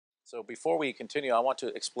So before we continue, I want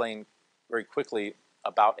to explain very quickly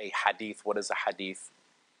about a hadith. What is a hadith?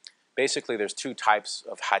 Basically, there's two types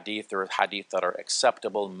of hadith. There are hadith that are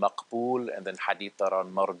acceptable, maqbool, and then hadith that are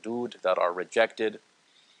mardud, that are rejected.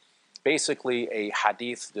 Basically, a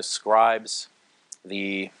hadith describes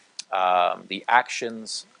the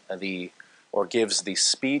actions, or gives the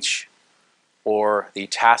speech or the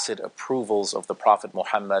tacit approvals of the Prophet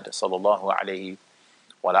Muhammad sallallahu alaihi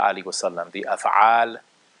wasallam, the af'al,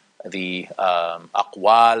 the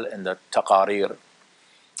aqwal, and the taqarir.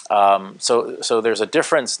 So there's a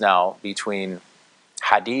difference now between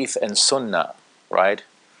hadith and sunnah, right?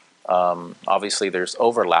 Obviously, there's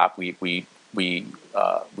overlap. We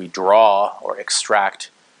draw or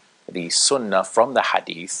extract the sunnah from the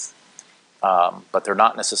hadith, but they're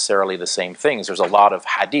not necessarily the same things. There's a lot of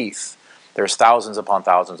hadith. There's thousands upon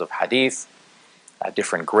thousands of hadith at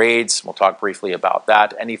different grades. We'll talk briefly about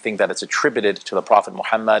that. Anything that is attributed to the Prophet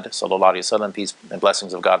Muhammad sallallahu alaihi wasallam, peace and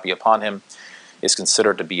blessings of God be upon him, is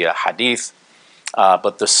considered to be a hadith.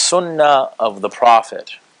 But the sunnah of the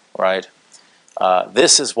Prophet, right?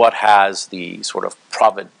 This is what has the sort of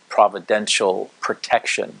providential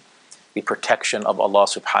protection, the protection of Allah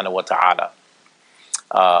subhanahu wa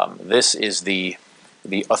ta'ala. This is the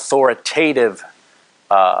authoritative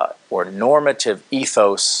or normative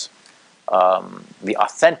ethos, the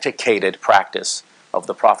authenticated practice of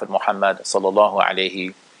the Prophet Muhammad sallallahu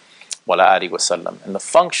alaihi wasallam. And the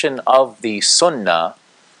function of the sunnah,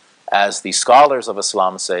 as the scholars of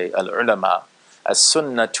Islam say, al-ulama, as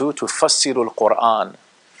sunnatu tufassiru al-Quran,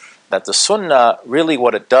 that the sunnah, really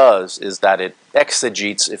what it does is that it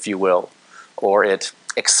exegetes, if you will, or it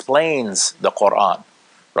explains the Quran,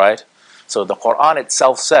 right? So the Quran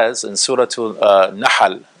itself says in Surah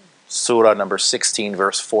Nahl, Surah number 16,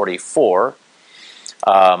 verse 44,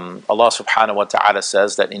 Allah subhanahu wa ta'ala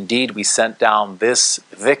says that indeed we sent down this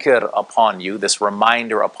dhikr upon you, this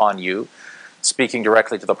reminder upon you, speaking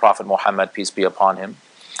directly to the Prophet Muhammad, peace be upon him,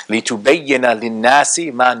 لِتُبَيِّنَ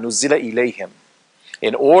لِلنَّاسِ مَا نُزِّلَ إِلَيْهِمْ,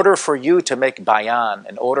 in order for you to make bayan,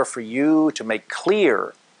 in order for you to make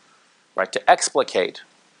clear, right, to explicate,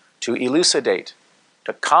 to elucidate,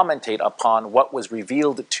 to commentate upon what was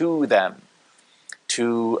revealed to them,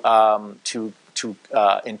 to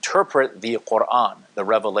interpret the Quran, the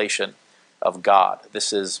revelation of God.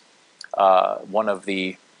 This is one of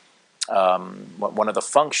the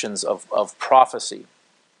functions of prophecy.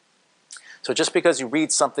 So just because you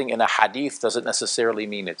read something in a hadith doesn't necessarily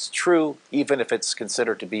mean it's true, even if it's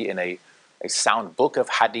considered to be in a sound book of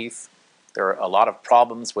hadith. There are a lot of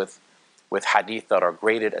problems with hadith that are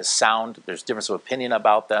graded as sound. There's difference of opinion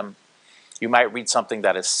about them. You might read something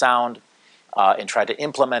that is sound and try to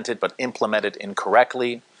implement it, but implement it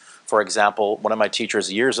incorrectly. For example, one of my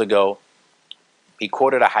teachers years ago, he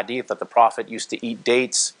quoted a hadith that the Prophet used to eat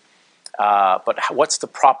dates, but what's the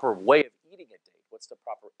proper way of eating a date? What's the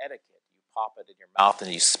proper etiquette? You pop it in your mouth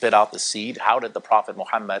and you spit out the seed. How did the Prophet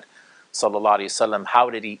Muhammad sallallahu alaihi wasallam, how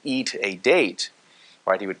did he eat a date?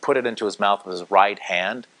 Right, he would put it into his mouth with his right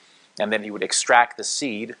hand, and then he would extract the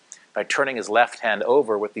seed by turning his left hand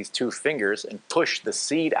over with these two fingers and push the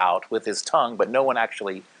seed out with his tongue, but no one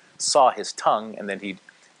actually saw his tongue, and then he'd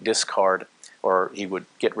discard, or he would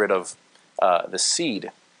get rid of the seed.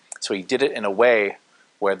 So he did it in a way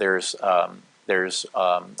where there's a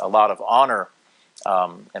lot of honor,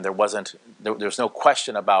 and there's no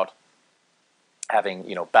question about having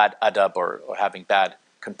bad adab or having bad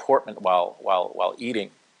comportment while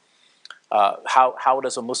eating. How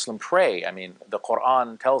does a Muslim pray? I mean, the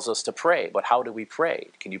Quran tells us to pray, but how do we pray?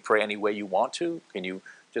 Can you pray any way you want to? Can you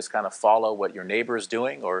just kind of follow what your neighbor is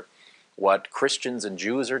doing or what Christians and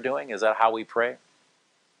Jews are doing? Is that how we pray?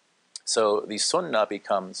 So the sunnah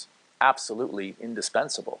becomes absolutely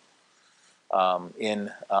indispensable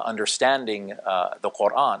in understanding the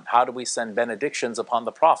Quran. How do we send benedictions upon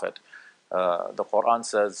the Prophet? The Quran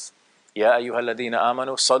says, Ya ayyuhalladhina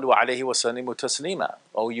amanu sallu alayhi wa sallimu taslima.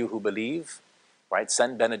 O you who believe, right,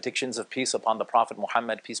 send benedictions of peace upon the Prophet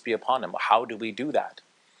Muhammad, peace be upon him. How do we do that?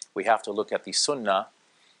 We have to look at the sunnah,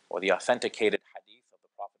 or the authenticated hadith of the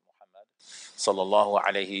Prophet Muhammad sallallahu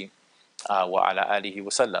alayhi wa ala alihi wa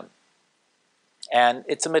sallam. And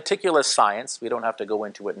it's a meticulous science. We don't have to go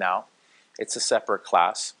into it now. It's a separate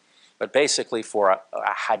class. But basically, for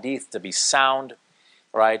a hadith to be sound,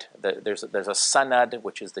 right, there's a sanad,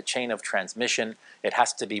 which is the chain of transmission. It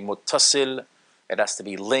has to be muttasil. It has to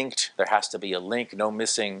be linked. There has to be a link, no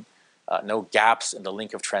missing, no gaps in the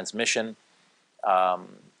link of transmission.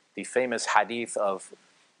 The famous hadith of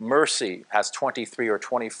mercy has 23 or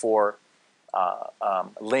 24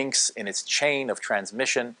 links in its chain of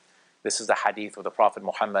transmission. This is the hadith of the Prophet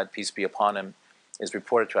Muhammad, peace be upon him, is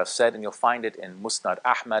reported to have said, and you'll find it in Musnad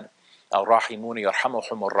Ahmad, Al-Rahimun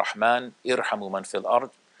yarhamuhum ar-Rahman, irhamu man fil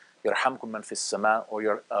ard, yarhamkum man fis sama,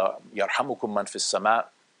 or yarhamukum man fis sama,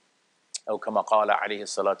 or kama qala alayhi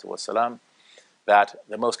salatu wasalam, that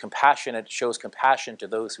the most compassionate shows compassion to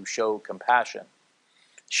those who show compassion.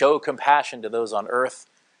 Show compassion to those on earth,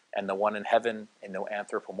 and the one in heaven, in no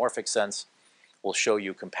anthropomorphic sense, will show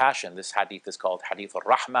you compassion. This hadith is called Hadith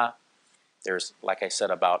al-Rahma. There's, like I said,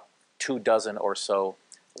 about 24 or so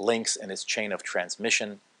links in its chain of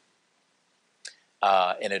transmission.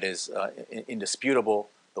 And it is indisputable,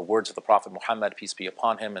 the words of the Prophet Muhammad, peace be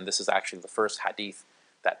upon him, and this is actually the first hadith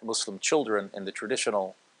that Muslim children in the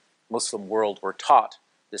traditional Muslim world were taught.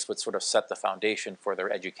 This would sort of set the foundation for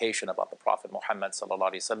their education about the Prophet Muhammad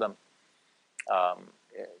sallallahu alaihi wasallam,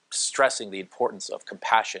 stressing the importance of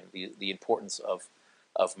compassion, the importance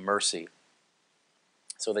of mercy.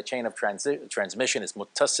 So the chain of transmission is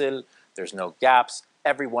muttasil. There's no gaps.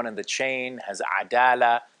 Everyone in the chain has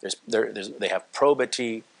adala. They have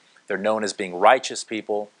probity. They're known as being righteous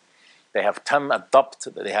people. They have adapt.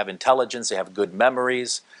 They have intelligence. They have good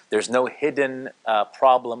memories. There's no hidden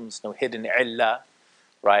problems, no hidden illa,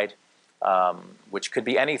 right? Which could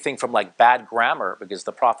be anything from like bad grammar, because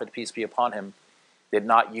the Prophet, peace be upon him, did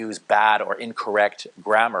not use bad or incorrect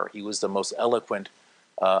grammar. He was the most eloquent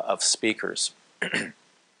of speakers.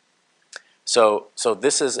 So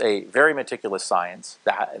this is a very meticulous science,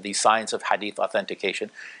 the science of hadith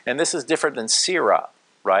authentication. And this is different than seerah,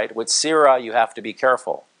 right? With seerah, you have to be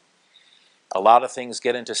careful. A lot of things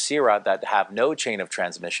get into seerah that have no chain of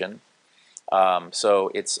transmission.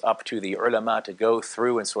 So it's up to the ulama to go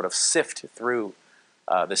through and sort of sift through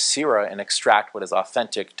the seerah and extract what is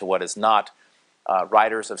authentic to what is not.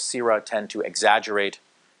 Writers of seerah tend to exaggerate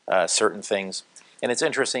certain things. And it's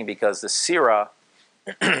interesting because the seerah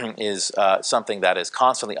is something that is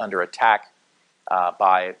constantly under attack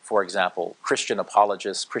by, for example, Christian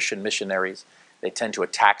apologists, Christian missionaries. They tend to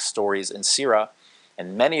attack stories in seerah,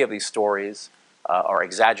 and many of these stories are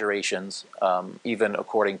exaggerations, even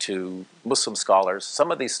according to Muslim scholars.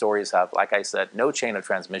 Some of these stories have, like I said, no chain of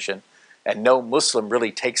transmission, and no Muslim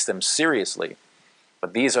really takes them seriously.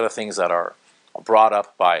 But these are the things that are brought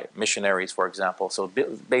up by missionaries, for example. So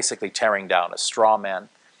basically tearing down a straw man.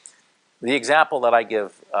 The example that I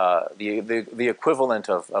give, the equivalent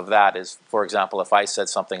of that is, for example, if I said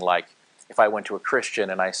something like, if I went to a Christian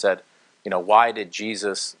and I said, you know, why did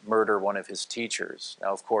Jesus murder one of his teachers?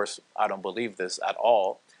 Now, of course, I don't believe this at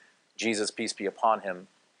all. Jesus, peace be upon him,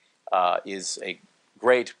 is a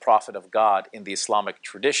great prophet of God in the Islamic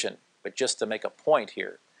tradition. But just to make a point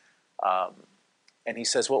here, and he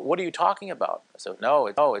says, well, what are you talking about? I said, no,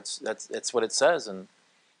 it's what it says in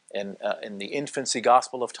the infancy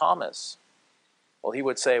gospel of Thomas. Well, he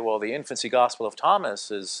would say, well, the infancy gospel of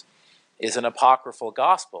Thomas is an apocryphal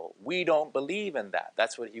gospel. We don't believe in that.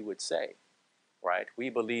 That's what he would say, right? We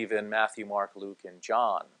believe in Matthew, Mark, Luke, and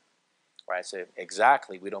John, right? I say,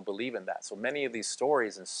 exactly, we don't believe in that. So many of these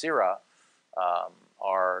stories in seerah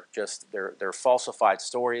are just, they're falsified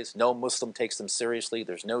stories. No Muslim takes them seriously.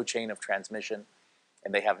 There's no chain of transmission,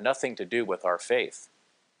 and they have nothing to do with our faith.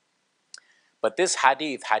 But this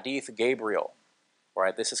hadith, Hadith Gabriel,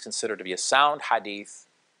 right, this is considered to be a sound hadith.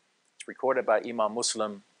 It's recorded by Imam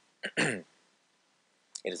Muslim. It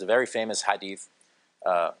is a very famous hadith,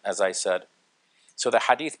 as I said. So the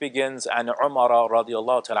hadith begins, an Umar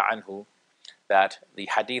radiallahu ta'ala anhu, that the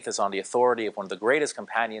hadith is on the authority of one of the greatest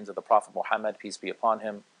companions of the Prophet Muhammad, peace be upon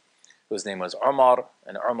him, whose name was Umar,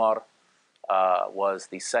 and Umar was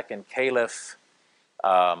the second caliph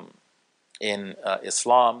in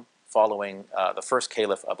Islam, following the first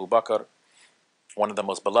caliph Abu Bakr, one of the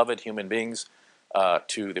most beloved human beings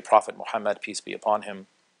to the Prophet Muhammad, peace be upon him.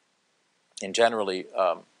 And generally,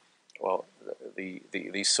 well,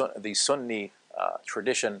 the Sunni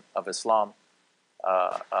tradition of Islam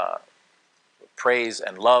praise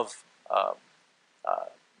and love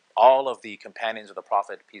all of the companions of the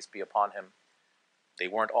Prophet, peace be upon him. They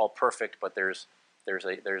weren't all perfect, but there's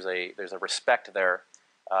a respect there,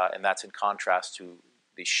 and that's in contrast to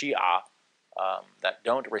the Shia that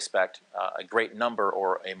don't respect a great number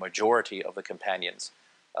or a majority of the companions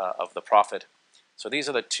of the Prophet. So these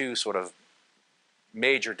are the two sort of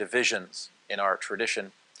major divisions in our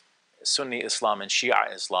tradition, Sunni Islam and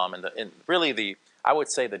Shia Islam. And really I would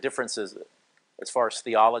say the differences as far as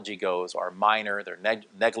theology goes are minor, they're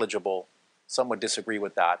negligible. Some would disagree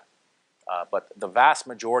with that. But the vast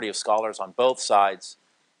majority of scholars on both sides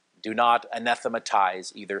do not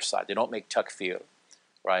anathematize either side. They don't make takfir,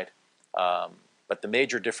 right? But the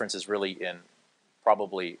major difference is really in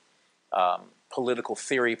probably political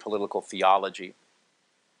theory, political theology.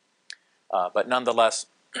 But nonetheless,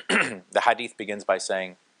 the hadith begins by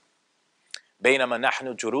saying, بينما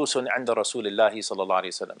نحن جلوس عند رسول الله صلى الله عليه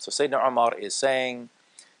وسلم. So Sayyidina Umar is saying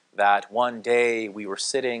that one day we were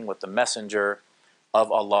sitting with the Messenger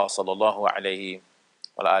of Allah sallallahu alaihi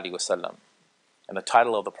wasallam. And the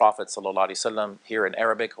title of the Prophet sallallahu alaihi wasallam here in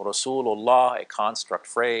Arabic, Rasulullah, a construct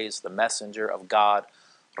phrase, the Messenger of God.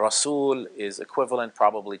 Rasul is equivalent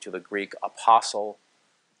probably to the Greek apostle,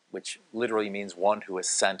 which literally means one who is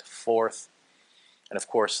sent forth. And of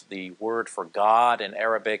course, the word for God in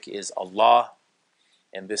Arabic is Allah,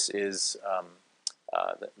 and this is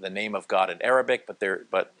the name of God in Arabic.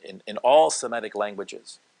 But in all Semitic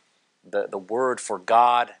languages, the word for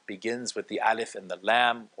God begins with the alif and the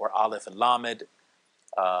lam, or alif and lamed.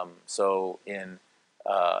 So in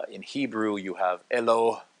Hebrew, you have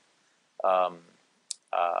Elo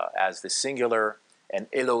as the singular, and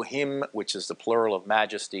Elohim, which is the plural of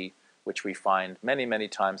majesty, which we find many, many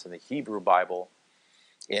times in the Hebrew Bible.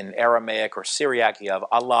 In Aramaic or Syriac, you have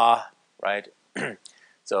Allah, right?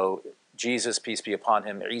 So Jesus, peace be upon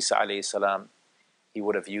him, Isa alayhi salam, he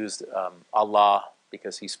would have used Allah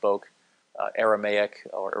because he spoke Aramaic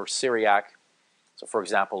or Syriac. So for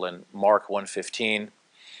example, in Mark 1:15,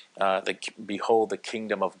 behold the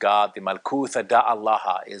kingdom of God, the Malkutha da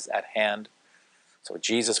Allah is at hand. So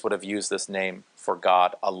Jesus would have used this name for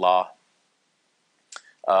God, Allah.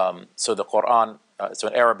 So the Quran, so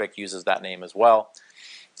in Arabic, uses that name as well.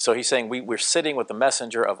 So he's saying we're sitting with the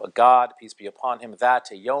Messenger of a God, peace be upon him, that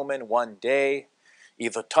yawmin, one day,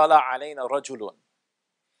 إِذْ طَلَعَ عَلَيْنَا رَجُلٌ,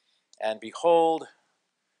 and behold,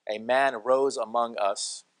 a man rose among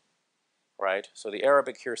us, right? So the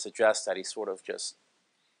Arabic here suggests that he sort of just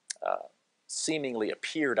seemingly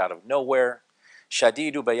appeared out of nowhere.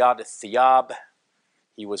 شَدِيدُ بَيَادِ الثِّيَابِ,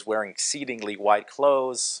 he was wearing exceedingly white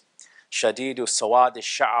clothes. شَدِيدُ سَوَادِ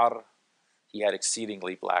الشَّعْرِ, he had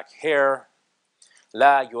exceedingly black hair.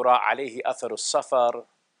 لا يرى عليه أثر السفر,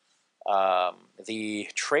 the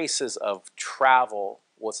traces of travel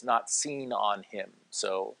was not seen on him.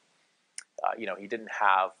 So, he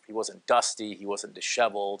wasn't dusty, he wasn't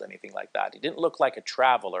disheveled, anything like that. He didn't look like a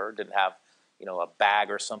traveler, didn't have, a bag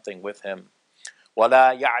or something with him.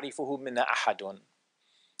 ولا يعرفه منا أحد,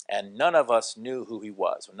 and none of us knew who he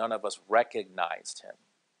was, or none of us recognized him,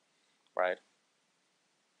 right?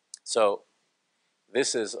 So,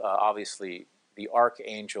 this is obviously the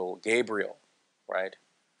archangel Gabriel, right?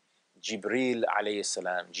 Jibril alayhi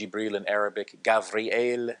salam, Jibril in Arabic,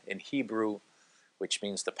 Gavriel in Hebrew, which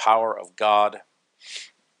means the power of God.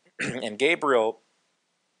 And Gabriel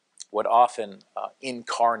would often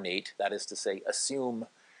incarnate, that is to say, assume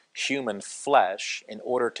human flesh in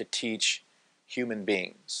order to teach human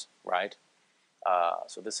beings, right?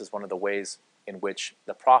 So this is one of the ways in which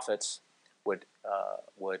the prophets would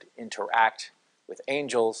interact with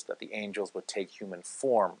angels, that the angels would take human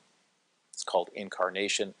form. It's called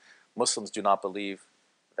incarnation. Muslims do not believe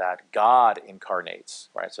that God incarnates,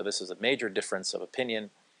 right? So this is a major difference of opinion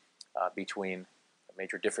a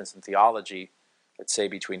major difference in theology, let's say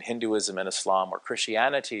between Hinduism and Islam, or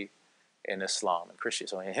Christianity and Islam.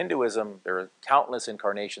 So in Hinduism, there are countless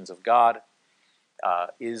incarnations of God.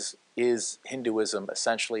 Is Hinduism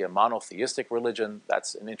essentially a monotheistic religion?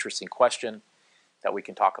 That's an interesting question that we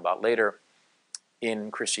can talk about later.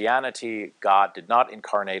 In Christianity, God did not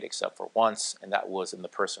incarnate except for once, and that was in the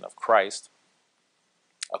person of Christ,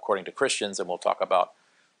 according to Christians, and we'll talk about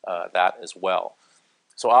that as well.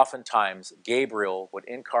 So oftentimes, Gabriel would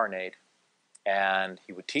incarnate, and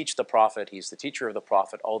he would teach the prophet. He's the teacher of the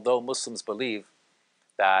prophet, although Muslims believe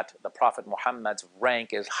that the Prophet Muhammad's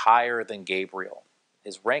rank is higher than Gabriel.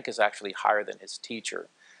 His rank is actually higher than his teacher,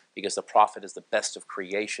 because the prophet is the best of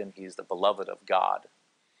creation. He's the beloved of God.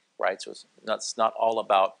 Right, so it's not all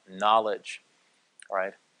about knowledge,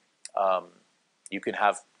 right? You can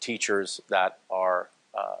have teachers that are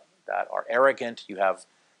arrogant. You have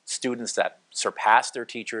students that surpass their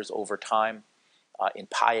teachers over time in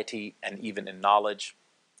piety and even in knowledge.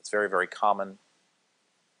 It's very, very common.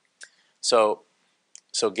 So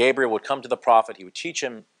Gabriel would come to the prophet. He would teach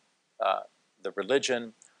him the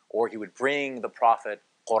religion, or he would bring the prophet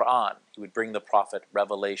Quran. He would bring the prophet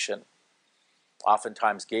revelation.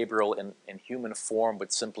 Oftentimes, Gabriel in human form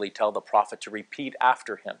would simply tell the prophet to repeat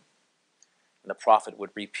after him. And the prophet would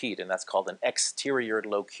repeat, and that's called an exterior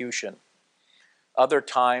locution. Other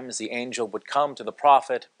times, the angel would come to the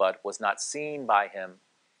prophet, but was not seen by him.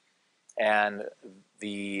 And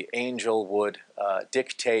the angel would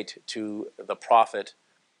dictate to the prophet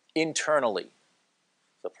internally.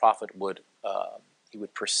 The prophet would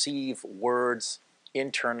perceive words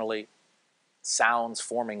internally, sounds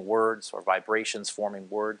forming words or vibrations forming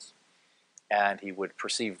words, and he would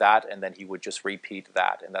perceive that, and then he would just repeat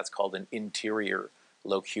that, and that's called an interior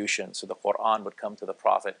locution. So the Quran would come to the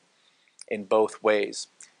Prophet in both ways.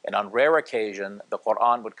 And on rare occasion, the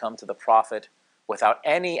Quran would come to the Prophet without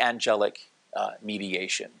any angelic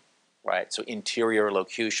mediation, right? So interior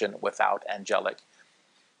locution without angelic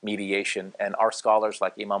mediation. And our scholars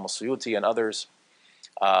like Imam al-Suyuti and others,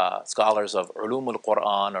 scholars of ulum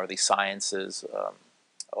al-Quran, or the sciences,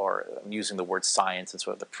 or I'm using the word science, it's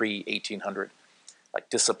sort of the pre-1800 like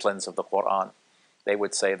disciplines of the Quran, they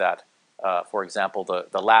would say that, for example,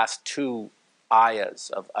 the last two ayahs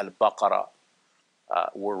of Al-Baqarah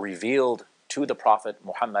were revealed to the Prophet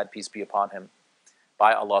Muhammad, peace be upon him,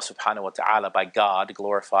 by Allah subhanahu wa ta'ala, by God,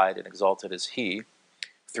 glorified and exalted is He,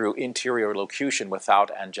 through interior locution without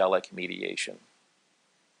angelic mediation.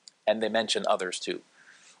 And they mention others too.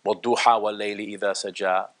 وَالضُّحَى وَاللَّيْلِ إِذَا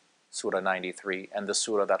سَجَى, Surah 93, and the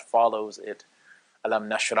surah that follows it, أَلَمْ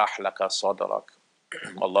نَشْرَحْ لَكَ صَدْرَكَ,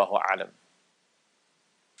 Wallahu a'lam.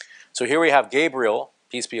 So here we have Gabriel,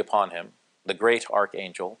 peace be upon him, the great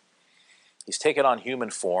archangel. He's taken on human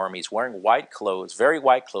form. He's wearing white clothes, very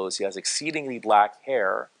white clothes. He has exceedingly black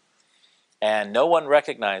hair, and no one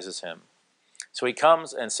recognizes him. So he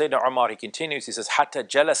comes, and Sayyidina Umar, he continues, he says, حَتَّى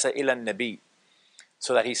جَلَسَ إِلَى النَّبِيِّ,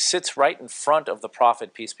 so that he sits right in front of the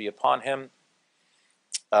Prophet, peace be upon him.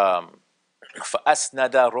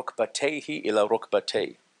 فَأَسْنَدَ رُكْبَتَيْهِ إِلَى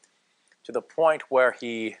رُكْبَتَيْهِ, to the point where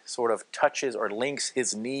he sort of touches or links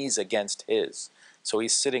his knees against his. So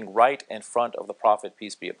he's sitting right in front of the Prophet,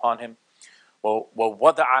 peace be upon him.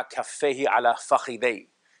 وَوَضَعَ كَفَّيْهِ عَلَى فَخِذَيْهِ,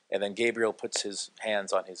 and then Gabriel puts his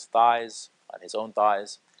hands on his thighs, on his own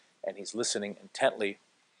thighs, and he's listening intently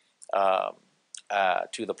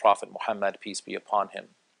to the Prophet Muhammad, peace be upon him.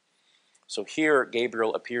 So here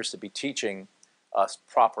Gabriel appears to be teaching us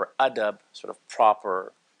proper adab, sort of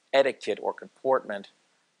proper etiquette or comportment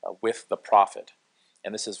with the Prophet.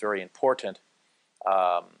 And this is very important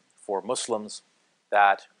for Muslims,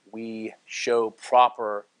 that we show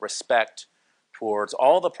proper respect towards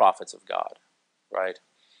all the prophets of God, right?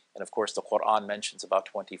 And of course the Quran mentions about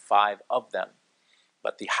 25 of them,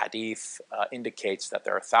 but the Hadith indicates that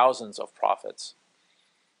there are thousands of prophets,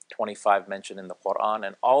 25 mentioned in the Quran,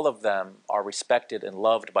 and all of them are respected and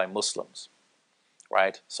loved by Muslims,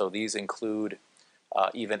 right? So these include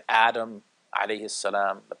even Adam, alayhi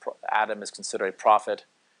salam. Adam is considered a prophet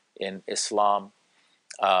in Islam.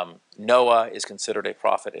 Noah is considered a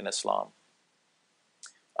prophet in Islam.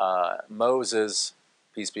 Moses,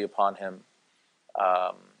 peace be upon him,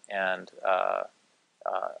 and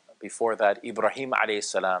before that, Ibrahim alayhi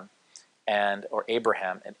salam, or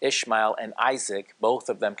Abraham, and Ishmael and Isaac, both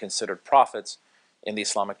of them considered prophets in the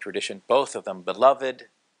Islamic tradition, both of them beloved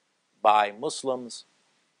by Muslims,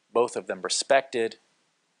 both of them respected,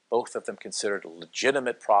 both of them considered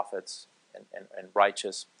legitimate prophets and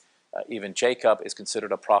righteous. Even Jacob is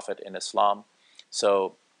considered a prophet in Islam.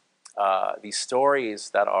 So these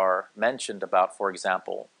stories that are mentioned about, for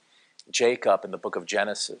example, Jacob in the book of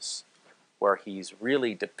Genesis, where he's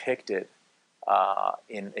really depicted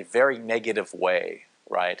in a very negative way,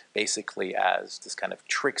 right? Basically as this kind of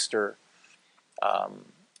trickster,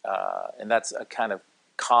 and that's a kind of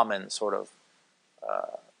common sort of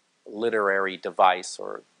literary device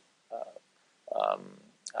or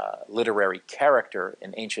literary character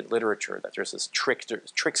in ancient literature, that there's this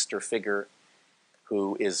trickster figure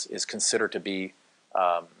who is considered to be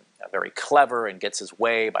very clever and gets his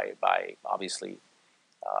way by obviously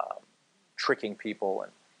tricking people.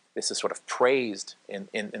 And this is sort of praised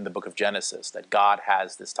in the book of Genesis, that God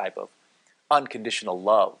has this type of unconditional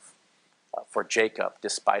love for Jacob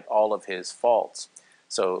despite all of his faults.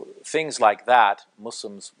 So things like that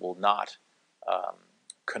Muslims will not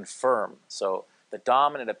confirm. So the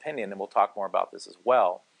dominant opinion, and we'll talk more about this as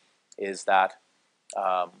well, is that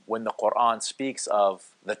when the Quran speaks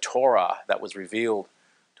of the Torah that was revealed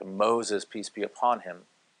to Moses, peace be upon him,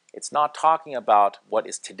 it's not talking about what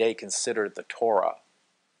is today considered the Torah,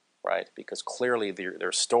 right? Because clearly there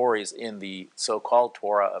are stories in the so-called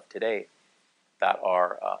Torah of today that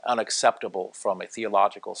are unacceptable from a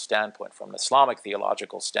theological standpoint, from an Islamic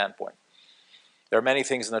theological standpoint. There are many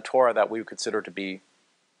things in the Torah that we would consider to be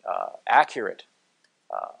accurate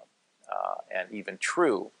and even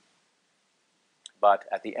true, but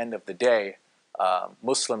at the end of the day,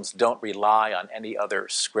 Muslims don't rely on any other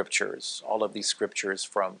scriptures. All of these scriptures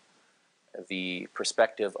from the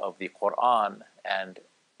perspective of the Quran and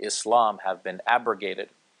Islam have been abrogated.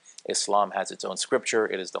 Islam has its own scripture,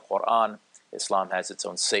 it is the Quran. Islam has its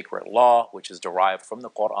own sacred law, which is derived from the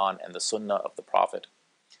Quran and the Sunnah of the Prophet,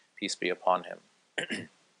 peace be upon him.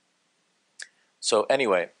 So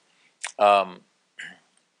anyway,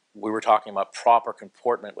 we were talking about proper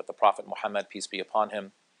comportment with the Prophet Muhammad, peace be upon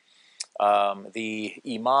him. The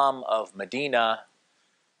Imam of Medina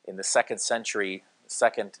in the second century,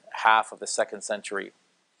 second half of the second century,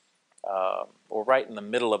 or right in the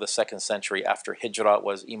middle of the second century after Hijrah,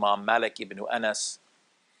 was Imam Malik ibn Anas,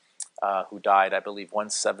 who died, I believe,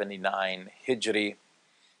 179 Hijri.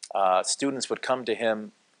 Students would come to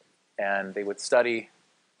him and they would study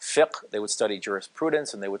fiqh, they would study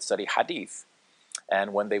jurisprudence, and they would study hadith.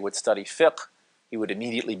 And when they would study fiqh, he would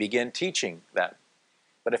immediately begin teaching them.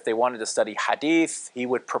 But if they wanted to study hadith, he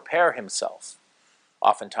would prepare himself.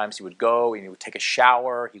 Oftentimes he would go and he would take a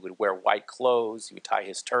shower, he would wear white clothes, he would tie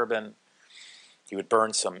his turban, he would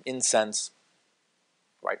burn some incense,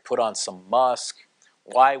 right, put on some musk.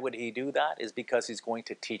 Why would he do that? Is because he's going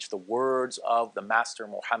to teach the words of the Master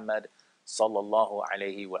Muhammad sallallahu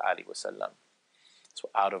alayhi wa alihi wasallam. So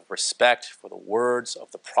out of respect for the words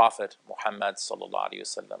of the Prophet Muhammad sallallahu alayhi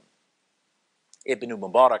wasallam. Ibn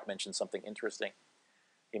Mubarak mentions something interesting.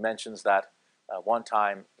 He mentions that one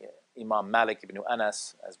time Imam Malik ibn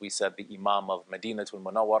Anas, as we said, the Imam of Madinatul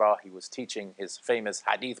Munawwara, he was teaching his famous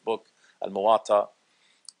hadith book, Al-Muwatta,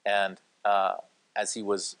 and as he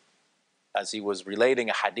was relating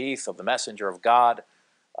a hadith of the Messenger of God,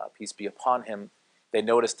 peace be upon him, they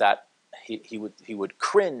noticed that he would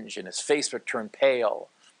cringe and his face would turn pale,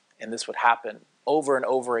 and this would happen over and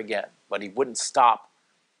over again, but he wouldn't stop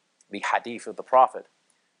the hadith of the Prophet.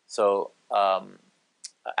 So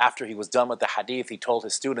after he was done with the hadith, he told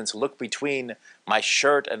his students, look between my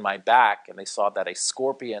shirt and my back, and they saw that a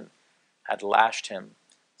scorpion had lashed him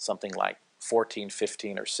something like 14,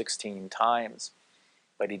 15, or 16 times.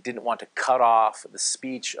 But he didn't want to cut off the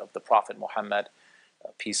speech of the Prophet Muhammad,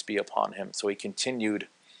 peace be upon him. So he continued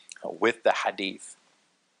with the hadith.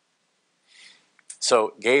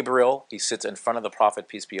 So Gabriel, he sits in front of the Prophet,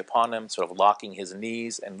 peace be upon him, sort of locking his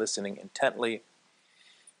knees and listening intently.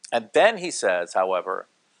 And then he says, however,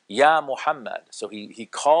 Ya Muhammad. So he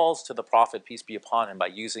calls to the Prophet, peace be upon him, by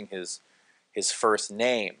using his first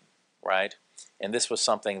name, right? And this was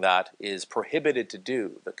something that is prohibited to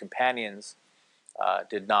do. The companions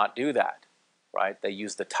did not do that, right? They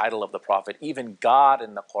used the title of the Prophet. Even God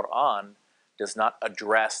in the Quran does not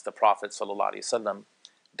address the Prophet ﷺ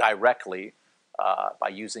directly by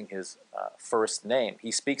using his first name.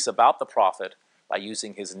 He speaks about the Prophet by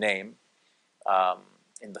using his name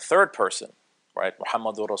in the third person, right?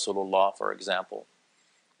 Muhammadur Rasulullah, for example.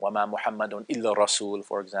 وَمَا مُحَمَّدٌ إِلَّا رَسُولٌ,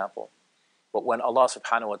 for example. But when Allah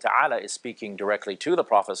subhanahu wa ta'ala is speaking directly to the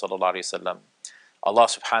Prophet ﷺ, Allah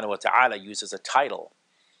subhanahu wa ta'ala uses a title.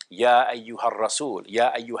 Ya ayyuhar rasul,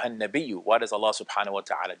 ya ayyuhan nabiyyu. Why does Allah subhanahu wa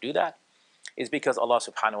ta'ala do that? It's because Allah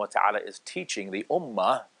subhanahu wa ta'ala is teaching the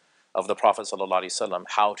ummah of the Prophet ﷺ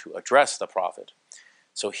how to address the Prophet.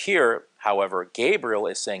 So here, however, Gabriel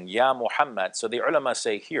is saying, Ya Muhammad. So the ulama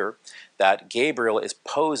say here that Gabriel is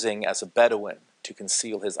posing as a Bedouin to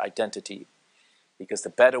conceal his identity, because the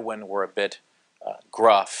Bedouin were a bit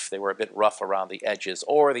gruff, they were a bit rough around the edges.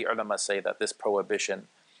 Or the ulama say that this prohibition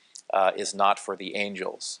is not for the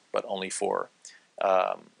angels, but only for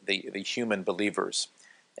the human believers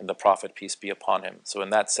in the Prophet, peace be upon him. So in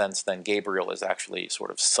that sense, then Gabriel is actually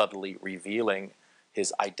sort of subtly revealing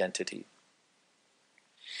his identity.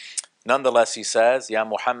 Nonetheless, he says, Ya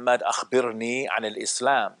Muhammad, akhbirni an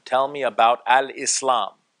al-Islam. Tell me about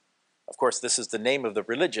al-Islam. Of course, this is the name of the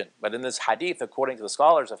religion. But in this hadith, according to the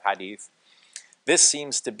scholars of hadith, this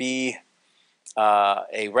seems to be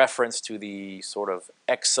a reference to the sort of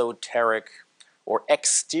exoteric or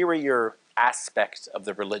exterior aspect of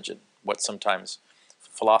the religion, what sometimes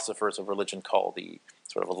philosophers of religion call the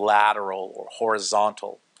sort of lateral or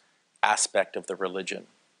horizontal aspect of the religion.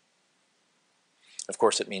 Of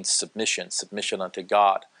course, it means submission unto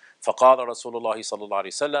God. فَقَالَ رَسُولُ اللَّهِ صَلَّى اللَّهُ عَلَيْهِ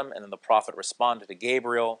وسلم, and then the Prophet responded to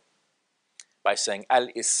Gabriel by saying,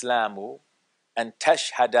 Al-Islamu an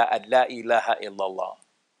tashhada an la ilaha illallah.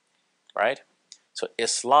 Right? So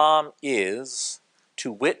Islam is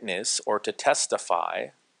to witness or to testify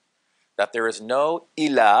that there is no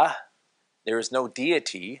ilah, there is no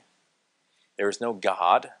deity, there is no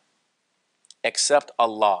God, except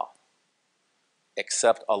Allah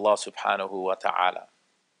subhanahu wa ta'ala.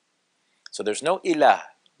 So there's no ilah,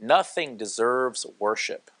 nothing deserves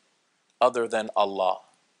worship other than Allah.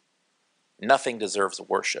 Nothing deserves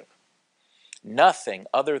worship. Nothing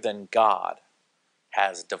other than God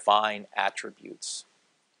has divine attributes.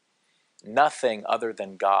 Nothing other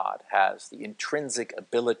than God has the intrinsic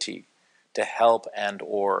ability to help and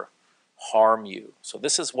or harm you. So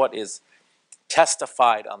this is what is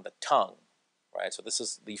testified on the tongue, right? So this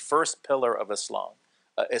is the first pillar of Islam.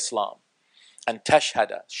 And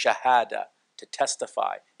tashhada, shahada, to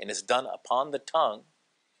testify, and is done upon the tongue,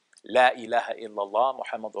 La ilaha illallah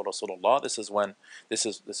Muhammadur Rasulullah. This is when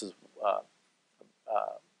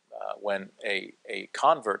when a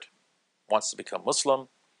convert wants to become Muslim,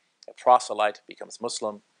 a proselyte becomes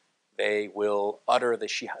Muslim, they will utter the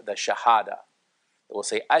shahada. They will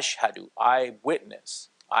say, Ashhadu, I witness,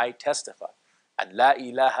 I testify, and La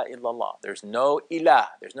ilaha illallah. There's no ilah,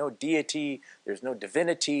 there's no deity, there's no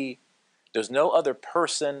divinity, there's no other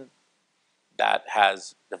person that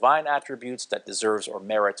has divine attributes that deserves or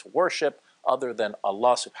merits worship other than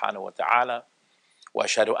Allah subhanahu wa ta'ala. Wa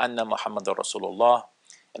ashhadu anna Muhammadur Rasulullah.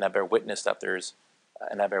 And I bear witness that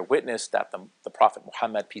the Prophet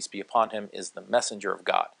Muhammad, peace be upon him, is the messenger of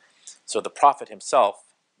God. So the Prophet himself,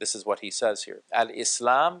 this is what he says here.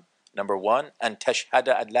 Al-Islam, number one, an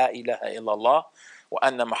tashhada an la ilaha illallah wa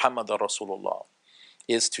anna Muhammadur Rasulullah,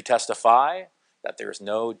 is to testify that there is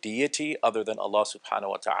no deity other than Allah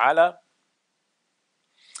subhanahu wa ta'ala,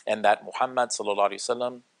 and that Muhammad sallallahu alaihi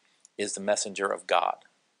wasallam is the messenger of God.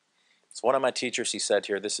 So one of my teachers, he said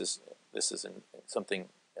here, this is something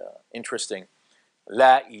interesting.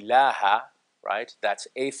 La ilaha, right? That's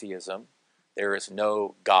atheism. There is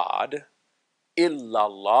no God.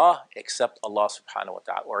 Illallah, except Allah subhanahu wa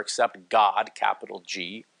ta'ala, or except God, capital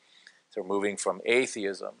G. So we're moving from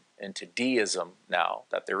atheism into deism now,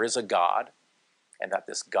 that there is a God, and that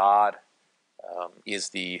this God is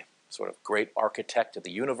the sort of great architect of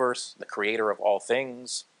the universe, the creator of all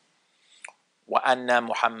things. Wa anna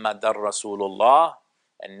Muhammadar Rasulullah.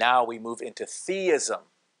 And now we move into theism.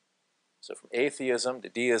 So from atheism to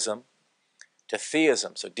deism to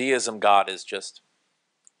theism. So deism, God is just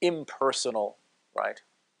impersonal, right?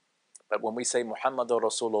 But when we say Muhammadur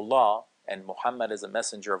Rasulullah and Muhammad is a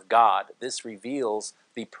messenger of God, this reveals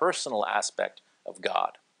the personal aspect of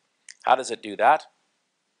God. How does it do that?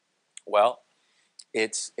 Well,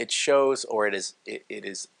 it shows, or it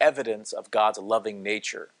is evidence of God's loving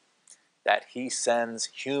nature, that he sends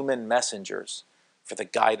human messengers for the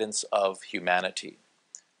guidance of humanity,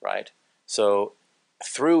 right? So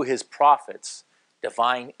through his prophets,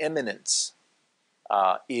 divine immanence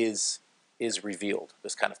is revealed,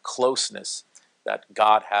 this kind of closeness that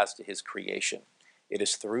God has to his creation. It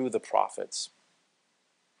is through the prophets.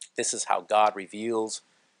 This is how God reveals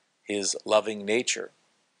his loving nature.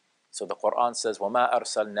 So the Quran says, وَمَا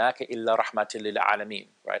أَرْسَلْنَاكَ إِلَّا رَحْمَةً لِلْعَالَمِينَ,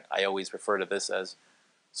 right? I always refer to this as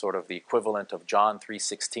sort of the equivalent of John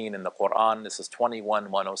 3:16 in the Quran. This is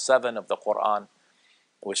 21:107 of the Quran,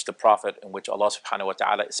 in which Allah subhanahu wa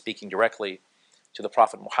ta'ala is speaking directly to the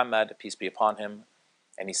Prophet Muhammad, peace be upon him.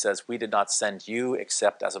 And he says, we did not send you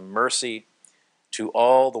except as a mercy to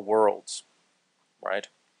all the worlds, right?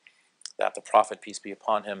 That the Prophet, peace be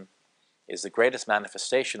upon him, is the greatest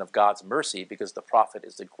manifestation of God's mercy, because the Prophet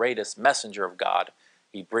is the greatest messenger of God.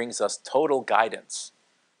 He brings us total guidance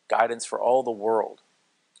for all the world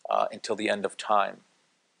until the end of time.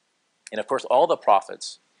 And of course, all the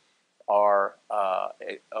prophets are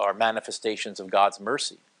manifestations of God's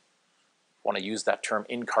mercy. I want to use that term,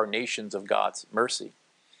 incarnations of God's mercy,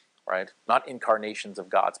 right? Not incarnations of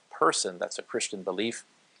God's person. That's a Christian belief,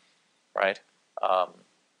 right?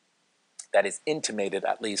 That is intimated,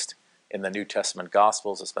 at least, in the New Testament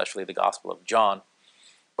Gospels, especially the Gospel of John.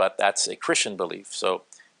 But that's a Christian belief. So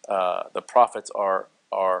the prophets are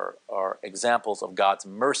examples of God's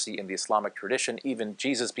mercy in the Islamic tradition. Even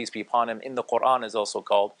Jesus, peace be upon him, in the Quran is also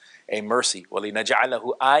called a mercy.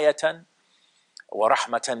 وَلِنَجْعَلَهُ آيَةً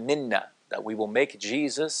وَرَحْمَةً مِنَّا, that we will make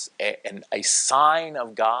Jesus a sign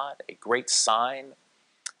of God, a great sign,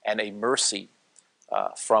 and a mercy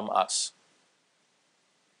from us,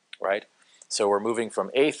 right? So we're moving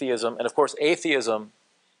from atheism, and of course atheism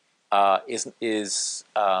is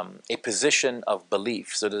a position of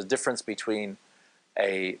belief. So there's a difference between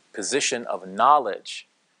a position of knowledge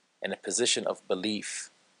and a position of belief,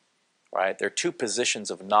 right? There are two positions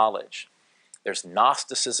of knowledge. There's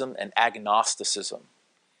Gnosticism and agnosticism,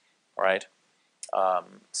 right?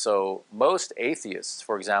 So most atheists,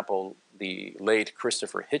 for example, the late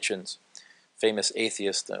Christopher Hitchens, famous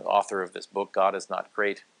atheist, the author of this book, God is Not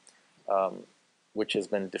Great, which has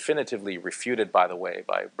been definitively refuted, by the way,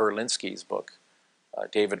 by Berlinski's book,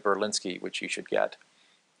 David Berlinski, which you should get.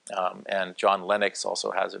 And John Lennox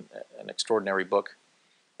also has an extraordinary book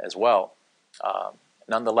as well.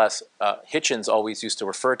 Nonetheless, Hitchens always used to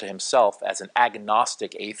refer to himself as an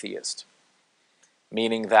agnostic atheist,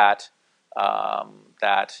 meaning that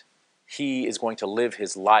he is going to live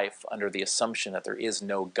his life under the assumption that there is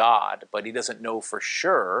no God, but he doesn't know for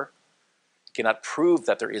sure, cannot prove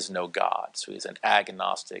that there is no God. So he's an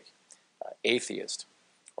agnostic atheist,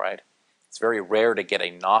 right? It's very rare to get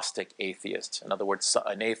a Gnostic atheist. In other words,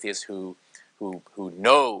 an atheist who who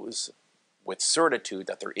knows with certitude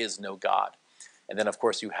that there is no God. And then, of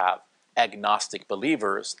course, you have agnostic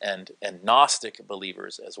believers and Gnostic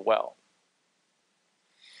believers as well.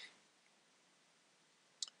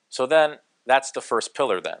 So then, that's the first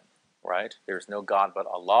pillar then, right? There's no God but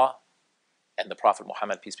Allah, and the Prophet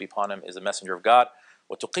Muhammad, peace be upon him, is a messenger of God.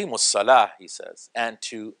 وَتُقِيمُ الصَّلَاةِ, he says, and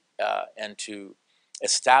to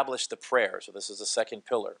establish the prayer. So this is the second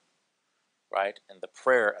pillar, right? And the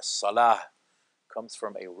prayer, as-salah, comes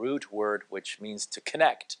from a root word which means to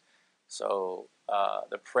connect. So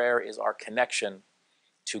the prayer is our connection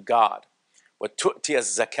to God. وَتُؤْتِيَ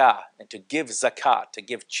الزَّكَاةِ, and to give zakat, to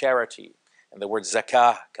give charity. And the word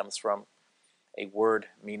zakah comes from a word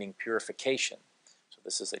meaning purification. So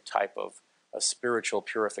this is a type of a spiritual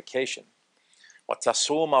purification.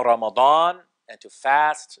 وَتَصُومَ Ramadan, and to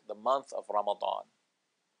fast the month of Ramadan.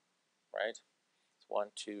 Right? 1,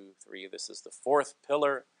 2, 3. This is the fourth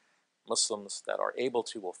pillar. Muslims that are able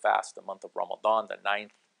to will fast the month of Ramadan, the 9th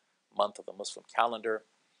month of the Muslim calendar,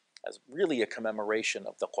 as really a commemoration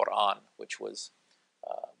of the Quran,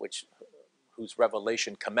 whose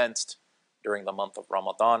revelation commenced during the month of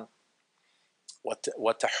Ramadan.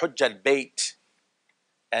 وَتَحُجَّ الْبَيْتِ,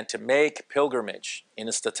 and to make pilgrimage, in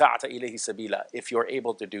istata'ta ilayhi sabila, if you're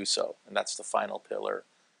able to do so. And that's the final pillar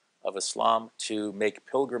of Islam, to make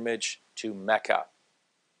pilgrimage to Mecca.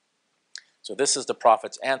 So this is the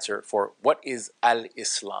Prophet's answer for what is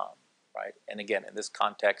al-Islam, right? And again, in this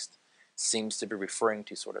context, seems to be referring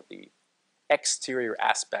to sort of the exterior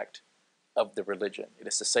aspect of the religion. It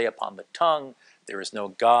is to say upon the tongue, there is no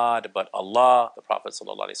God but Allah, the Prophet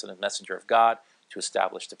ﷺ, messenger of God, to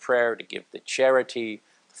establish the prayer, to give the charity,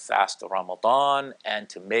 to fast the Ramadan, and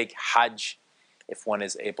to make Hajj if one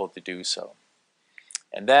is able to do so.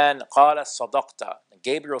 And then, قَالَ صَدَقْتَ,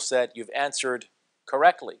 Gabriel said, you've answered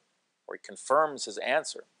correctly, or he confirms his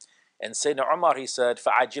answer. And Sayyidina Umar, he said,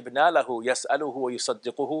 فَعَجِبْنَا لَهُ يَسْأَلُهُ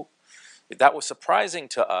وَيُصَدِّقُهُ. That was surprising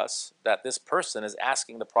to us, that this person is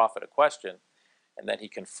asking the Prophet a question, and then he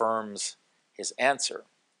confirms his answer,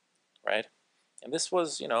 right? And this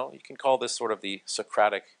was, you can call this sort of the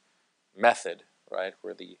Socratic method, right?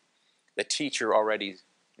 Where the teacher already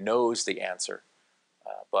knows the answer,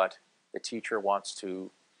 but the teacher wants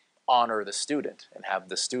to honor the student and have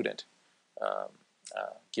the student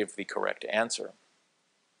give the correct answer.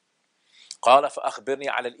 قَالَ فَأَخْبِرْنِي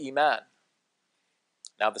عَلَى الْإِيمَانِ.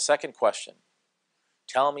 Now the second question,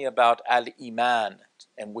 tell me about al-Iman,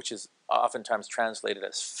 and which is oftentimes translated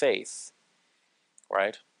as faith,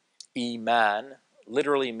 right? Iman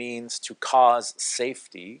literally means to cause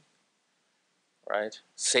safety, right?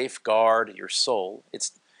 Safeguard your soul.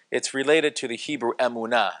 It's related to the Hebrew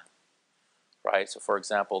emunah, right? So for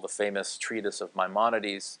example, the famous treatise of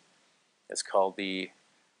Maimonides is called the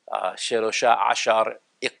Sherosha Ashar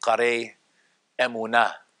Iqare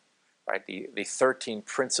Emunah, right? The 13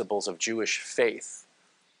 principles of Jewish faith,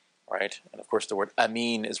 right? And of course the word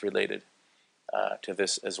Amin is related to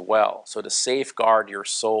this as well. So to safeguard your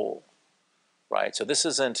soul, right? So this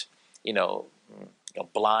isn't,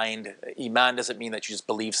 blind. Iman doesn't mean that you just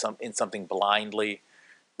believe in something blindly,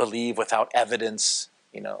 believe without evidence,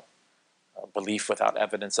 belief without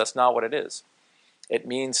evidence. That's not what it is. It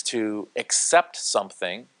means to accept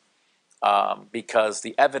something because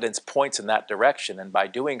the evidence points in that direction, and by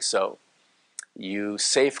doing so, you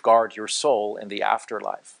safeguard your soul in the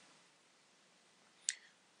afterlife.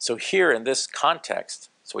 So here in this context,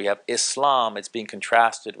 so we have Islam, it's being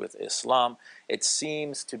contrasted with Islam. It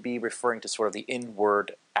seems to be referring to sort of the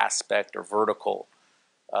inward aspect or vertical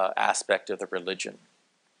aspect of the religion,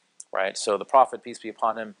 right? So the Prophet, peace be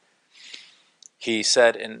upon him, he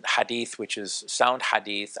said in hadith, which is sound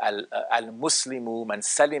hadith, al-muslimu man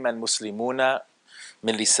salim al-muslimuna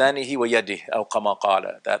min lisanihi wa yadihi, aw kama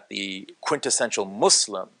qala, that the quintessential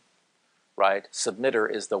Muslim, right, submitter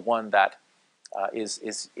is the one that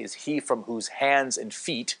is he from whose hands and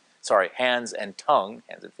tongue,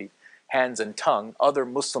 other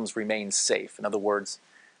Muslims remain safe. In other words,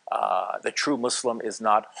 the true Muslim is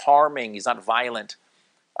not harming, he's not violent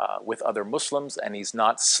with other Muslims, and he's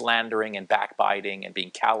not slandering and backbiting and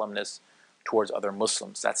being calumnious towards other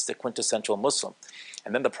Muslims. That's the quintessential Muslim.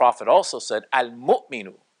 And then the Prophet also said,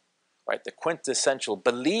 al-mu'minu, right, the quintessential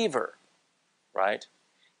believer, right,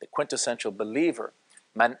 the quintessential believer,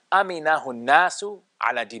 man aminahu nasu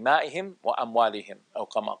ala dima'ihim wa amwalihim, aw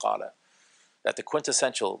kama qala, that the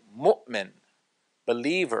quintessential mu'min,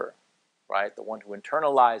 believer, right, the one who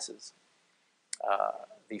internalizes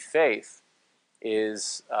the faith,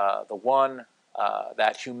 is the one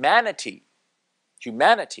that humanity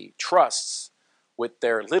trusts with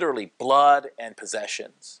their literally blood and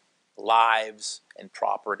possessions. lives and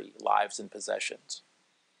property, lives and possessions,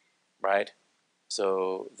 right?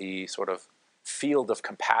 So the sort of field of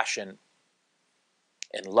compassion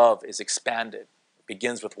and love is expanded. It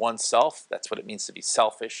begins with oneself. That's what it means to be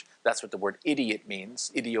selfish. That's what the word idiot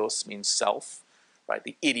means. Idios means self, right?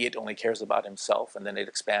 The idiot only cares about himself, and then it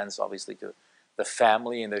expands obviously to the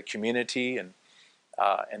family and the community, and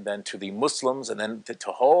then to the Muslims, and then to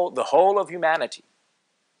the whole of humanity,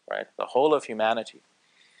 right? The whole of humanity.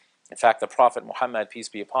 In fact, the Prophet Muhammad, peace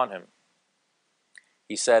be upon him,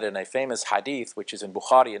 he said in a famous hadith, which is in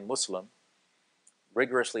Bukhari and Muslim,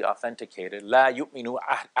 rigorously authenticated, لا يؤمن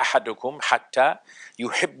أحدكم حتى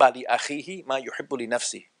يحب لأخيه ما يحب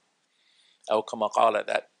لنفسه. أو كما قال,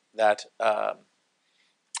 that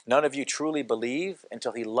none of you truly believe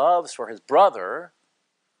until he loves for his brother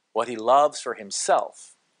what he loves for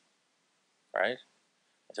himself, right?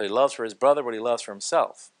 Until he loves for his brother what he loves for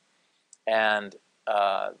himself. And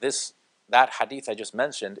that hadith I just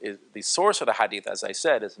mentioned, is the source of the hadith, as I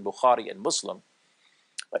said, is in Bukhari and Muslim.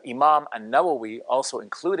 But Imam an-Nawawi also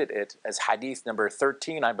included it as hadith number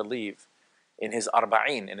 13, I believe, in his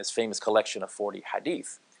Arba'in, in his famous collection of 40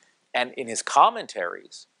 hadith. And in his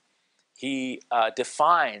commentaries, he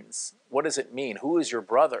defines, what does it mean? Who is your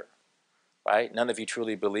brother? Right? None of you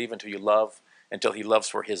truly believe until he loves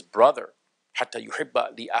for his brother. حَتَّى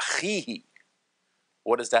يُحِبَّ لِأَخِيهِ.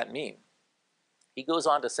 What does that mean? He goes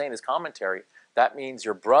on to say in his commentary, that means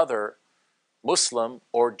your brother, Muslim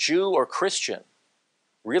or Jew or Christian,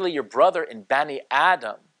 really your brother in Bani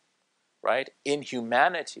Adam, right? In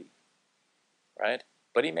humanity, right?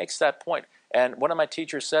 But he makes that point. And one of my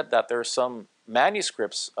teachers said that there are some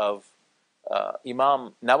manuscripts of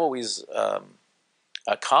Imam Nawawi's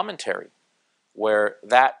commentary where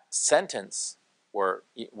that sentence, where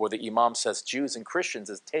the Imam says Jews and Christians,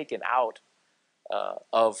 is taken out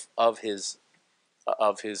of his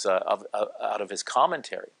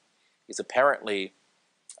commentary. He's apparently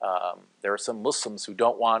there are some Muslims who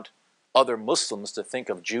don't want other Muslims to think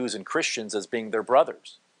of Jews and Christians as being their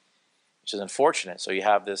brothers, which is unfortunate. So you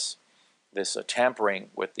have this tampering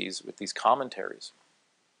with these commentaries,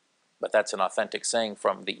 but that's an authentic saying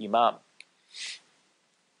from the Imam,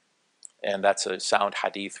 and that's a sound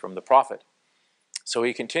hadith from the Prophet. So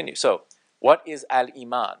he continues. So what is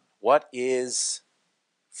al-Iman? What is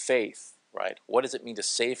faith? Right? What does it mean to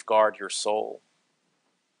safeguard your soul?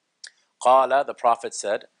 Qala, the Prophet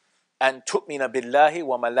said, أن تؤمن بالله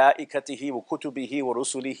وملائكته وكتبه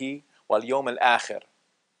ورسله واليوم الآخر.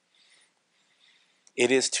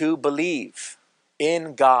 It is to believe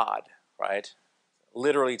in God, right?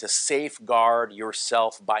 Literally to safeguard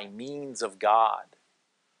yourself by means of God,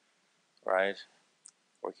 right?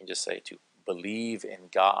 Or you can just say to believe in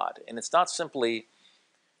God. And it's not simply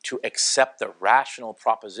to accept the rational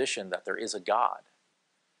proposition that there is a God,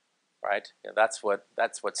 right? You know, that's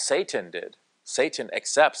what Satan did. Satan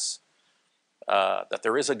accepts that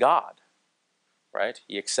there is a God, right?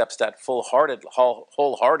 He accepts that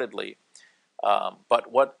wholeheartedly.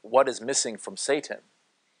 But what is missing from Satan?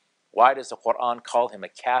 Why does the Quran call him a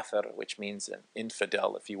kafir, which means an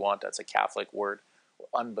infidel, if you want? That's a Catholic word, or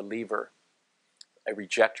unbeliever, a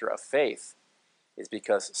rejecter of faith. Is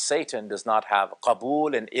because Satan does not have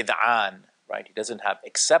qabul and id'an, right? He doesn't have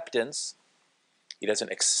acceptance. He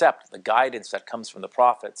doesn't accept the guidance that comes from the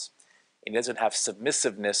prophets. He doesn't have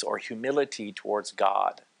submissiveness or humility towards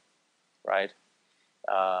God, right?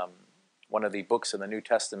 One of the books in the New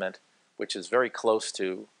Testament, which is very close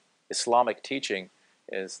to Islamic teaching,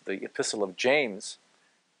 is the Epistle of James.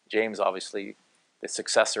 James, obviously, the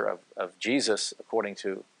successor of Jesus, according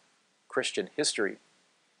to Christian history.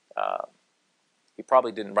 He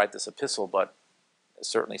probably didn't write this epistle, but it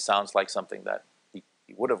certainly sounds like something that he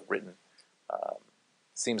would have written.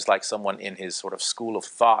 Seems like someone in his sort of school of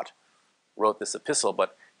thought wrote this epistle,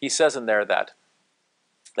 but he says in there that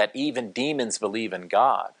even demons believe in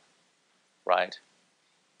God, right?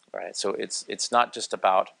 Right. So it's not just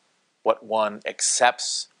about what one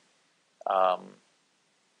accepts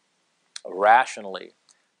rationally,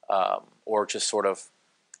 or just sort of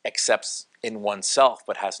accepts in oneself,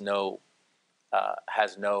 but has no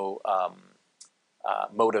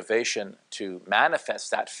motivation to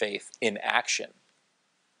manifest that faith in action,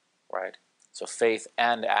 right? So faith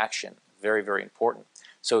and action, very, very important.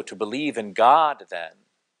 So to believe in God then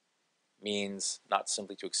means not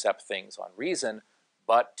simply to accept things on reason,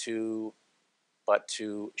 but to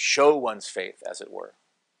show one's faith, as it were,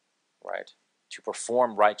 right? To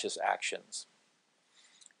perform righteous actions.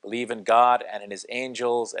 Believe in God and in His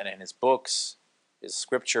angels and in His books, His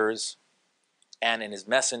scriptures, and in His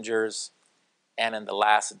messengers, and in the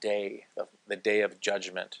last day, the day of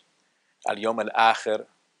judgment. Al-Yawm al-Akhir,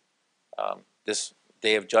 This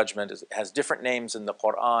Day of Judgment has different names in the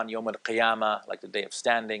Quran. Yom al-Qiyamah, like the Day of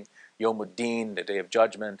Standing. Yom al-Din, the Day of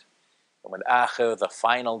Judgment. Yom al-Akhir, the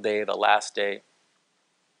final day, the last day,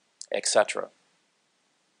 etc.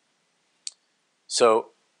 So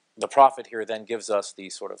the Prophet here then gives us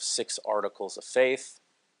these sort of 6 articles of faith,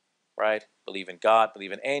 right? Believe in God,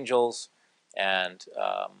 believe in angels, and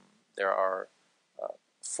there are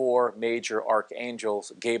 4 major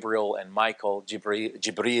archangels, Gabriel and Michael,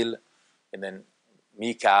 Jibril, and then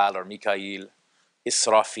Mikael or Mikael,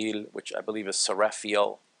 Israfil, which I believe is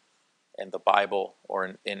Seraphiel in the Bible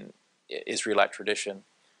or in Israelite tradition,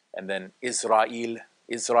 and then Israel.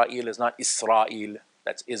 Israel is not Israel,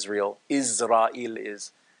 that's Israel. Israel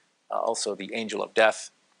is also the angel of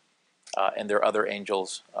death, and there are other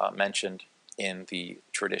angels mentioned in the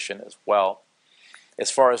tradition as well. As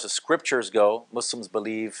far as the scriptures go, Muslims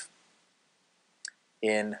believe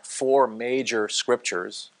in 4 major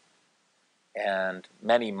scriptures and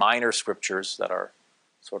many minor scriptures that are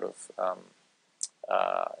sort of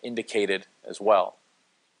indicated as well.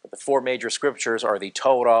 But the 4 major scriptures are the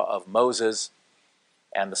Torah of Moses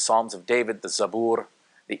and the Psalms of David, the Zabur,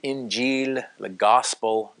 the Injil, the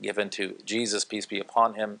Gospel given to Jesus, peace be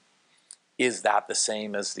upon him. Is that the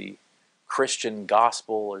same as the Christian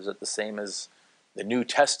Gospel, or is it the same as the New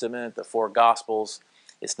Testament, the 4 Gospels?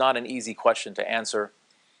 It's not an easy question to answer.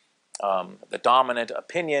 The dominant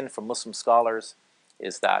opinion from Muslim scholars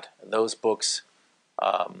is that those books,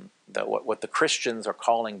 what the Christians are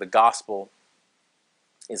calling the Gospel,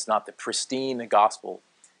 is not the pristine Gospel,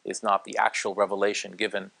 is not the actual revelation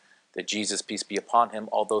given to Jesus, peace be upon him,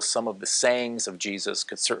 although some of the sayings of Jesus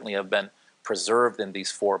could certainly have been preserved in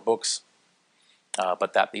these 4 books,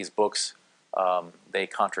 but that these books, they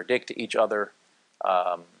contradict each other,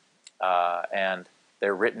 and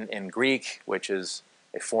they're written in Greek, which is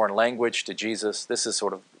a foreign language to Jesus. This is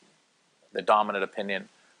sort of the dominant opinion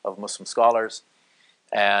of Muslim scholars,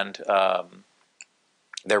 and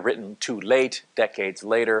they're written too late, decades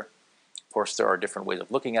later. Of course, there are different ways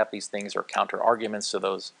of looking at these things or counter arguments to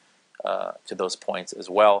those points as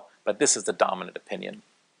well, but this is the dominant opinion,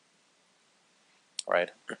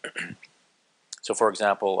 right? So, for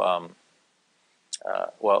example,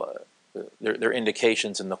 there are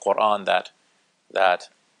indications in the Quran that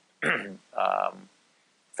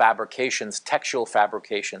fabrications, textual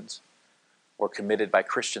fabrications, were committed by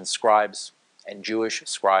Christian scribes and Jewish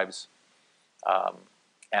scribes,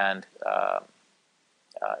 and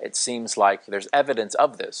it seems like there's evidence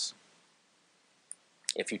of this.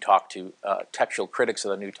 If you talk to textual critics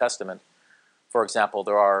of the New Testament, for example,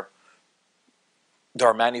 there are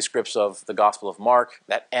manuscripts of the Gospel of Mark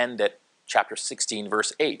that end at chapter 16,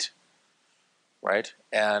 verse 8, right?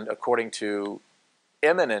 And according to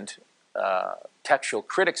eminent textual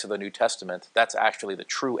critics of the New Testament, that's actually the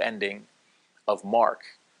true ending of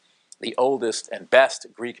Mark. The oldest and best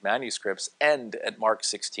Greek manuscripts end at Mark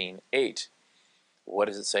 16:8. What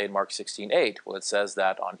does it say in Mark 16:8? Well, it says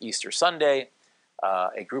that on Easter Sunday,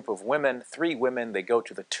 a group of women, 3 women, they go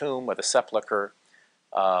to the tomb or the sepulcher,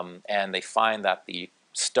 and they find that the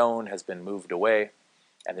stone has been moved away,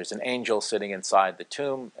 and there's an angel sitting inside the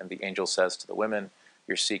tomb, and the angel says to the women,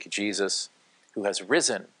 "You seek Jesus, who has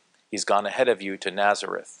risen. He's gone ahead of you to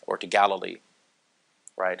Nazareth or to Galilee,"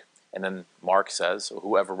 right? And then Mark says,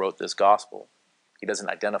 whoever wrote this gospel, he doesn't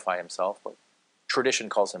identify himself, but tradition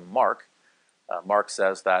calls him Mark. Mark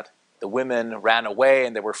says that the women ran away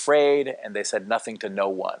and they were afraid and they said nothing to no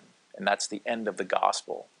one. And that's the end of the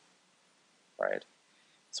gospel, right?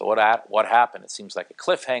 So what happened? It seems like a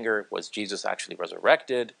cliffhanger. Was Jesus actually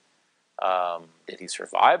resurrected? Did he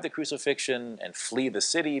survive the crucifixion and flee the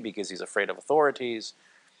city because he's afraid of authorities?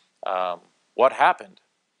 What happened?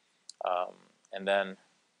 And then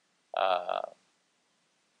a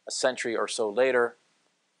century or so later,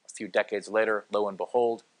 a few decades later, lo and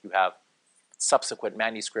behold, you have subsequent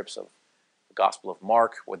manuscripts of the Gospel of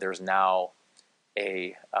Mark, where there's now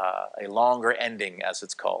a longer ending, as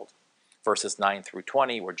it's called, verses 9 through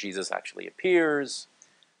 20, where Jesus actually appears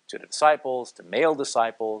to the disciples, to male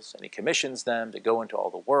disciples, and he commissions them to go into all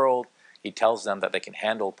the world. He tells them that they can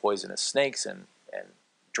handle poisonous snakes and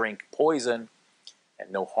drink poison, and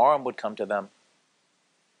no harm would come to them.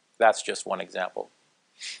 That's just one example.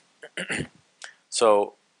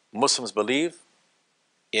 So Muslims believe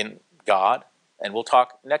in God, and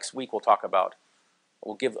next week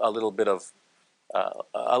we'll give a little bit of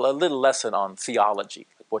a little lesson on theology.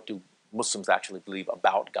 What do Muslims actually believe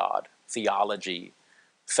about God? Theology,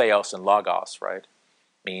 theos and logos, right?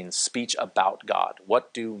 Means speech about God.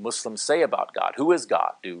 What do Muslims say about God? Who is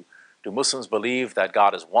God? Do Muslims believe that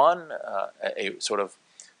God is one, a sort of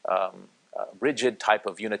rigid type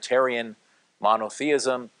of Unitarian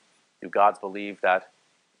monotheism? Do gods believe that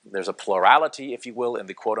there's a plurality, if you will, in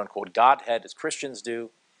the quote-unquote Godhead, as Christians do?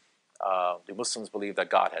 Do Muslims believe that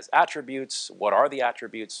God has attributes? What are the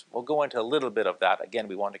attributes? We'll go into a little bit of that. Again,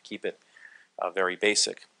 we want to keep it very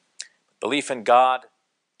basic. Belief in God,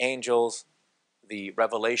 angels, the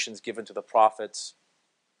revelations given to the prophets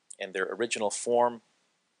in their original form,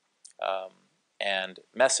 and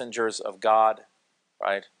messengers of God,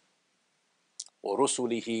 right?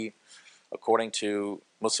 وَرُسُلِهِ. According to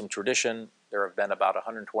Muslim tradition, there have been about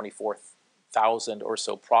 124,000 or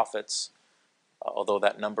so prophets, although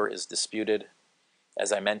that number is disputed.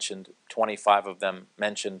 As I mentioned, 25 of them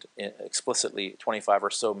mentioned explicitly, 25 or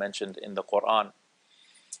so mentioned in the Quran,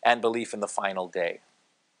 and belief in the final day.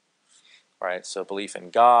 Right? So belief in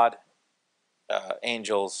God,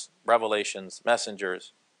 angels, revelations,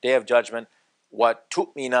 messengers, day of judgment,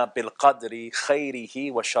 وَتُؤْمِنَ بِالْقَدْرِ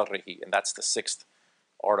خَيْرِهِ وَشَرِّهِ. And that's the 6th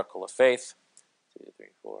article of faith. 2, 3,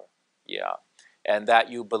 4. Yeah. And that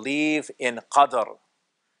you believe in qadr.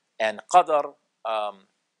 And qadr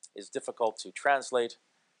is difficult to translate.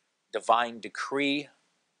 Divine decree,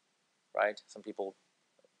 right? Some people,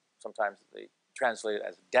 sometimes they translate it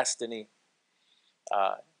as destiny.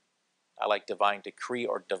 I like divine decree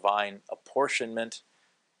or divine apportionment.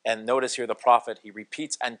 And notice here the Prophet, he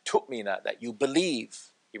repeats, and tu'mina, that you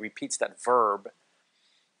believe. He repeats that verb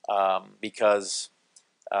because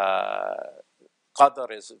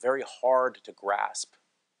qadr is very hard to grasp,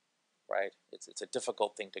 right? It's a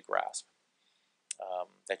difficult thing to grasp.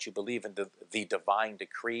 That you believe in the divine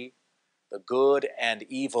decree, the good and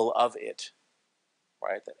evil of it,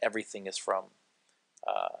 right? That everything is from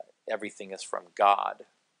God,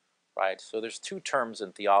 right? So there's 2 terms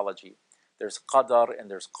in theology. There's qadar and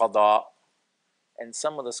there's qada. And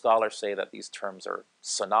some of the scholars say that these terms are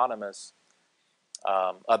synonymous.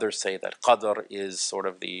 Others say that qadar is sort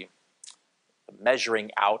of the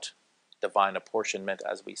measuring out, divine apportionment,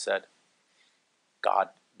 as we said. God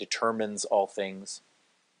determines all things.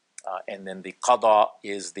 And then the qada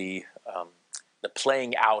is the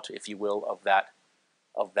playing out, if you will,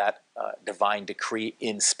 of that divine decree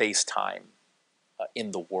in space-time,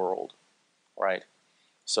 in the world, right?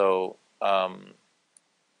 So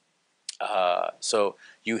so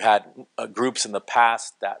you had groups in the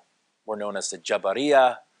past that were known as the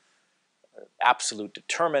Jabariya, absolute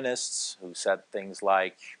determinists, who said things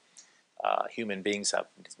like human beings have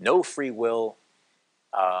no free will,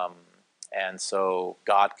 and so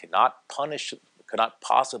God cannot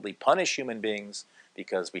possibly punish human beings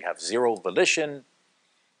because we have 0 volition.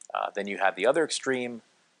 Then you have the other extreme,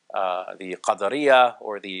 the Qadariya,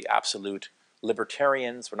 or the absolute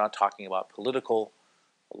libertarians. We're not talking about political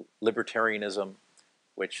libertarianism,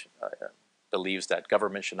 which believes that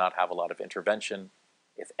government should not have a lot of intervention,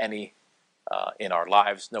 if any, in our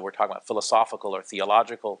lives. No, we're talking about philosophical or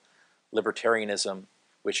theological libertarianism,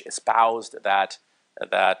 which espoused that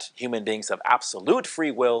human beings have absolute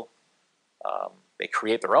free will. They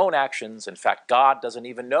create their own actions. In fact, God doesn't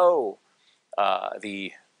even know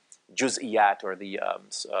the juz'iyat, or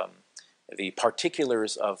the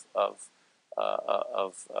particulars of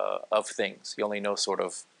things. He only knows sort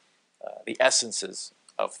of the essences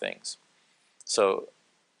of things. So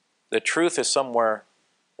the truth is somewhere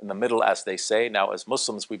in the middle, as they say. Now, as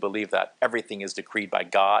Muslims, we believe that everything is decreed by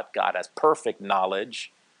God. God has perfect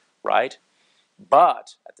knowledge, right?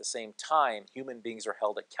 But at the same time, human beings are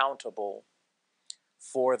held accountable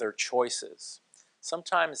for their choices.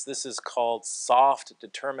 Sometimes this is called soft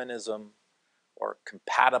determinism or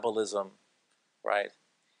compatibilism, right?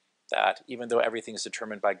 That even though everything is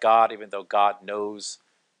determined by God, even though God knows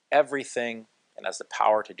everything and has the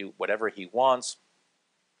power to do whatever he wants,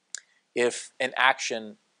 if an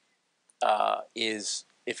action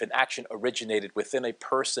originated within a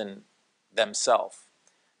person themselves,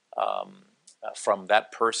 from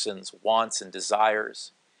that person's wants and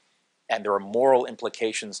desires, and there are moral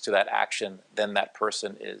implications to that action, then that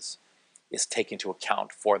person is taken into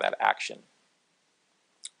account for that action.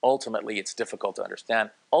 Ultimately, it's difficult to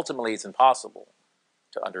understand. Ultimately, it's impossible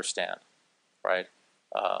to understand, right?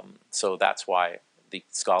 So that's why the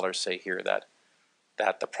scholars say here that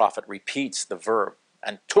the Prophet repeats the verb,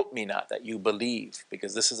 and tu'mina, that you believe,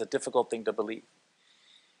 because this is a difficult thing to believe.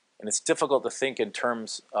 And it's difficult to think in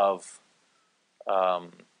terms of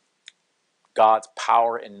God's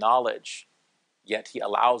power and knowledge, yet he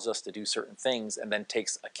allows us to do certain things and then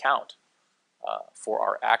takes account for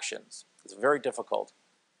our actions. It's a very difficult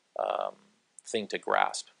thing to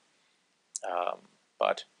grasp.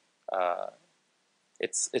 But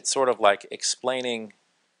it's sort of like explaining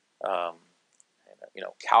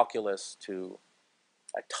calculus to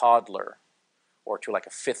a toddler or to like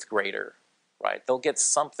a fifth grader, right? They'll get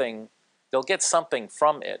something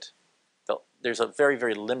from it. There's a very,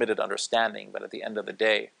 very limited understanding, but at the end of the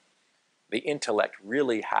day, the intellect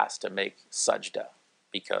really has to make sajda,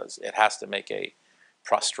 because it has to make a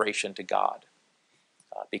prostration to God,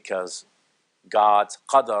 because God's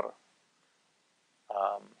qadr,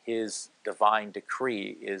 his divine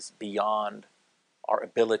decree, is beyond our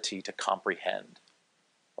ability to comprehend,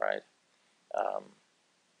 right?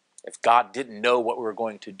 If God didn't know what we were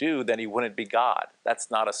going to do, then he wouldn't be God.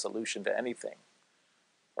 That's not a solution to anything,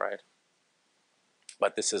 right?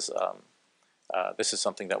 But this is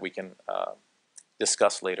something that we can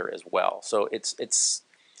discuss later as well. So it's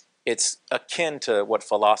akin to what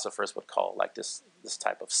philosophers would call like this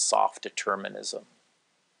type of soft determinism,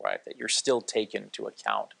 right? That you're still taken into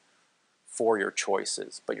account for your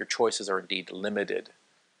choices, but your choices are indeed limited,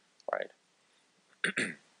 right?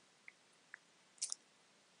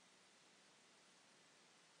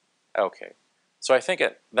 Okay, so I think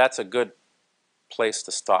that's a good place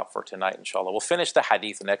to stop for tonight, inshallah. We'll finish the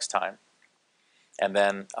hadith next time, and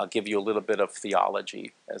then I'll give you a little bit of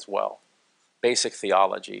theology as well, basic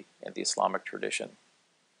theology in the Islamic tradition,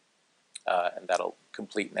 and that'll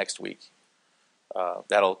complete next week.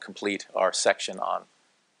 That'll complete our section on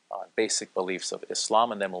basic beliefs of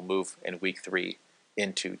Islam, and then we'll move in week 3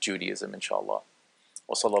 into Judaism, inshallah.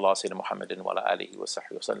 وصلى الله سيدنا محمد وعلى آله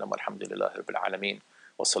وصحبه وسلم والحمد لله رب العالمين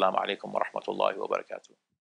والسلام عليكم ورحمة الله وبركاته.